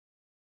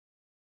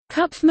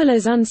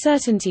Küpfmüller's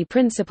uncertainty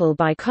principle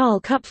by Karl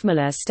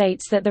Küpfmüller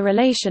states that the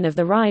relation of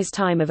the rise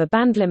time of a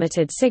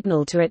bandlimited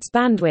signal to its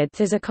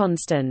bandwidth is a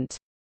constant.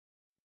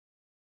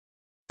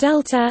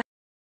 Delta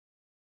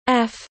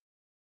f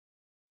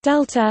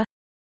delta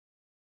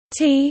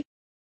t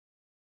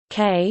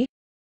k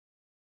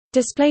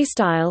display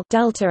style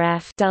delta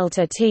f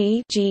delta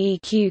t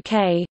geq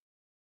k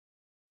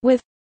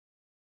with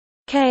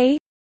k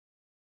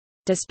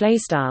display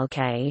style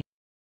k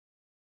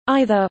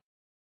either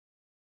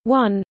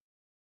 1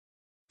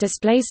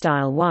 display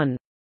style 1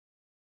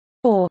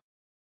 or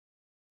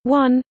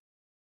 1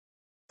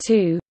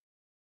 2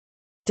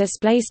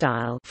 display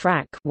style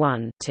frac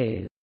 1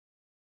 2.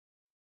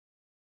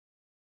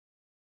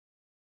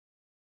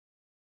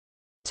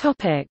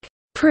 Topic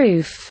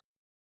proof.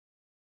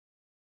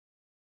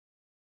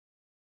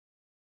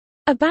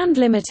 A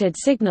band-limited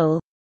signal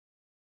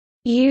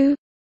u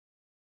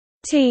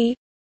t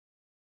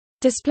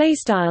display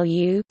style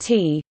u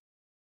t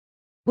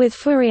with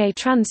Fourier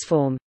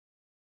transform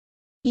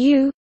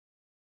u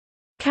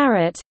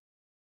caret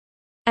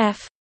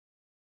f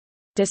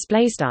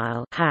display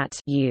style hat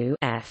u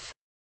f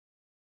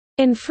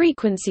in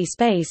frequency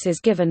space is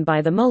given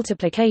by the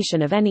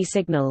multiplication of any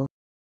signal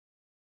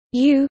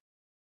u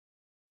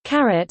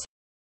caret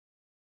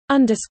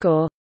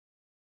underscore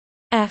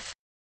f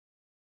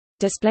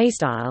display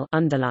style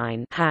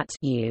underline hat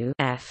u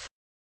f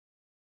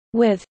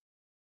with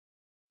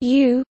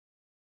u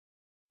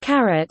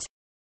caret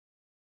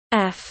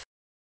f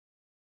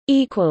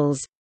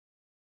equals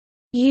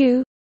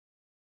u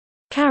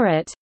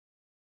caret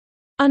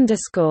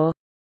underscore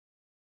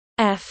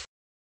f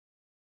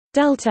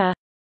delta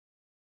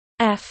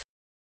f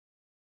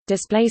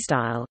display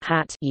style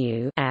hat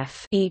u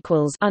f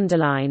equals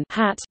underline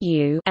hat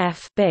u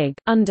f big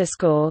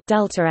underscore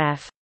delta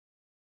f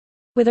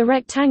with a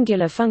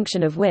rectangular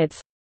function of width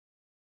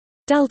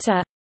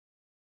delta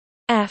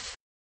f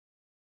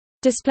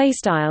display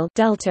style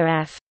delta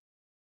f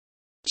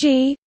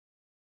g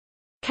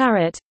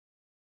caret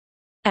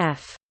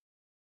f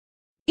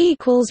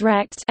equals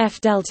rect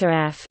f delta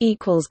f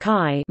equals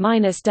chi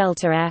minus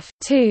delta f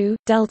 2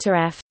 delta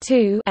f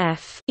 2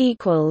 f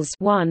equals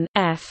 1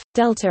 f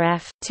delta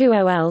f 2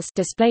 o else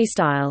display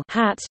style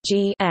hat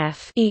g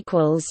f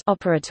equals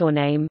operator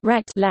name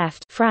rect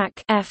left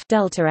frac f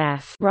delta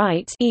f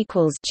right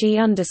equals g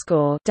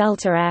underscore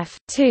delta f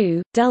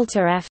 2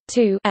 delta f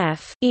 2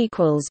 f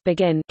equals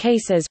begin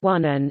cases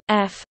 1 and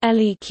f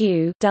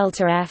leq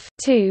delta f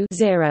 2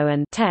 0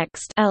 and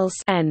text else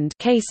end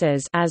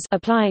cases as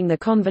applying the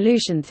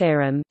convolution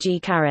theorem g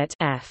caret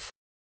f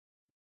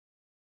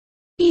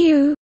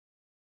u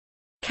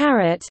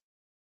caret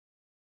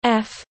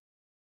f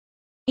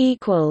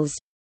equals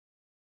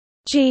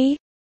g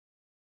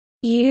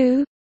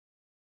u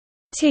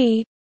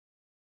t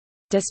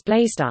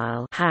display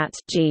style hat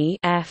g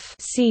f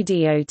c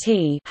dot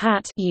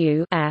hat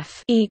u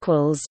f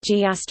equals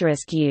g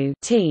asterisk u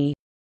t.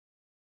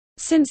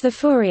 Since the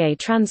Fourier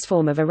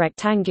transform of a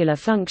rectangular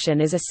function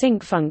is a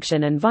sinc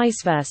function and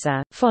vice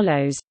versa,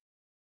 follows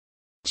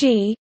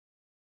g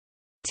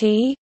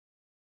t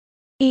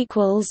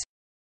equals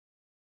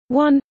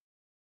 1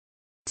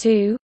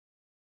 2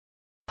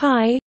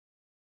 pi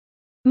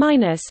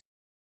minus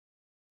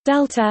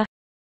delta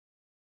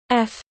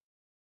f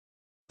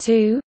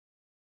 2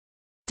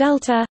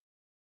 delta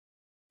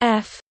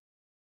f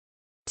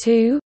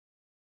 2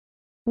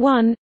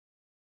 1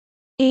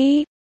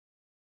 e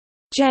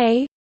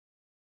j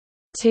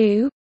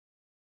 2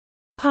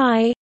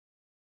 pi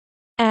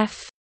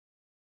f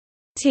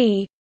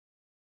t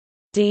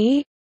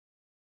d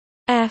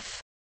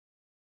f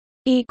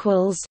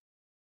equals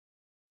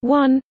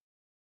 1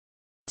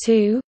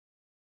 2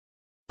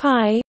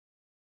 pi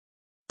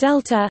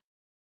delta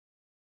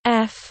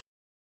f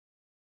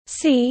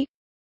c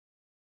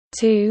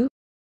 2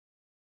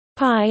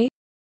 pi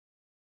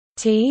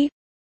t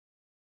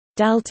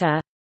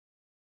delta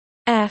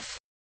f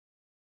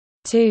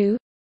 2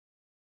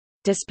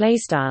 display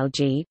style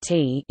g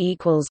t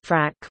equals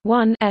frac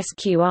 1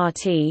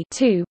 sqrt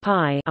 2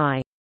 pi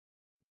I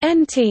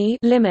nt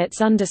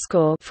limits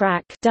underscore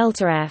frac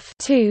delta f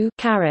 2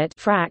 caret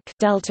frac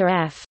delta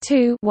f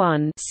 2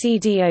 1 c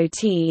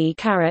dot e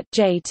caret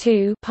j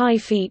 2 pi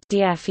feet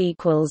df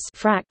equals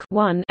frac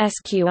 1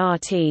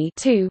 sqrt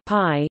 2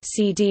 pi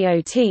c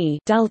dot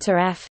delta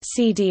f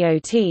c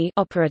dot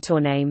operator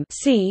name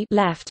c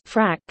left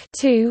frac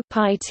 2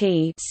 pi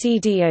t c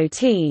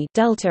dot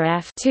delta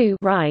f 2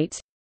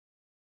 right.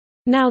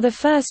 Now the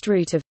first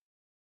root of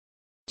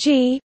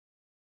g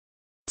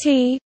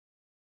t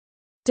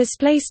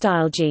display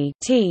style g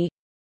t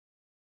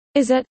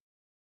is at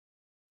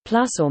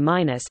plus or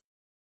minus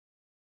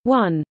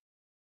 1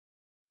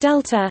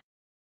 delta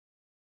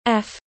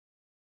f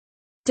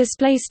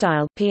display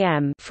style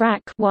pm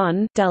frac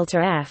 1 delta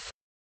f,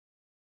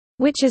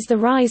 which is the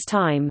rise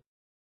time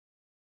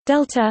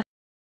delta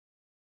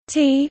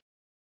t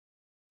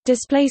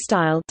display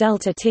style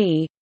delta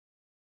t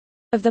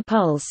of the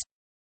pulse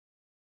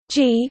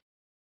g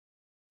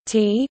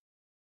t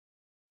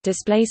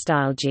display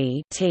style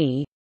g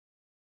t.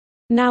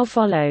 now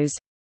follows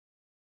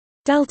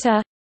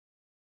delta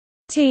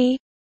t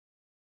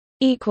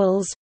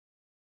equals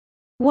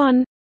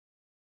 1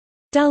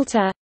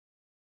 delta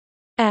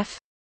f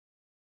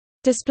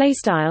display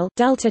style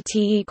delta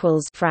t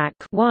equals frac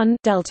 1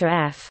 delta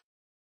f.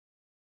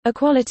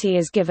 Equality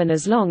is given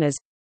as long as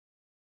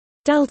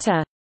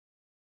delta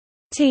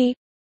t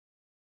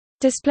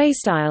display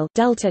style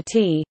delta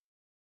t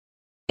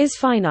is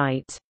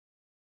finite.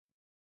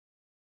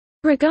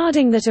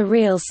 Regarding that a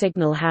real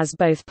signal has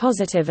both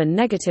positive and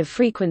negative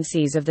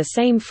frequencies of the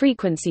same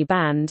frequency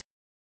band,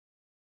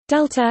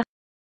 delta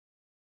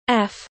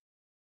f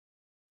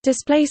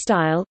display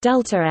style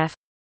delta f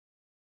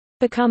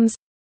becomes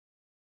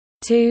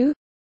 2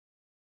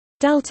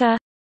 delta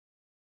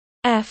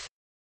f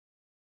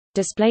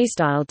display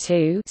style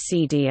 2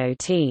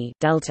 cdot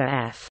delta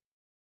f,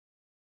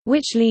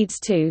 which leads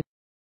to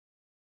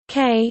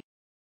k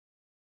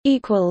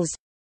equals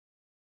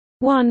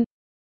 1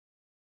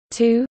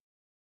 2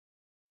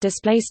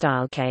 display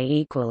style k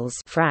equals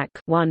frac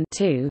 1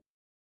 2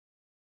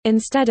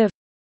 instead of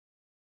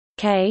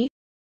k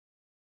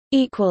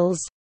equals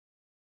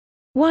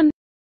 1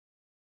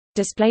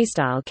 display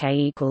style k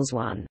equals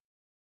 1.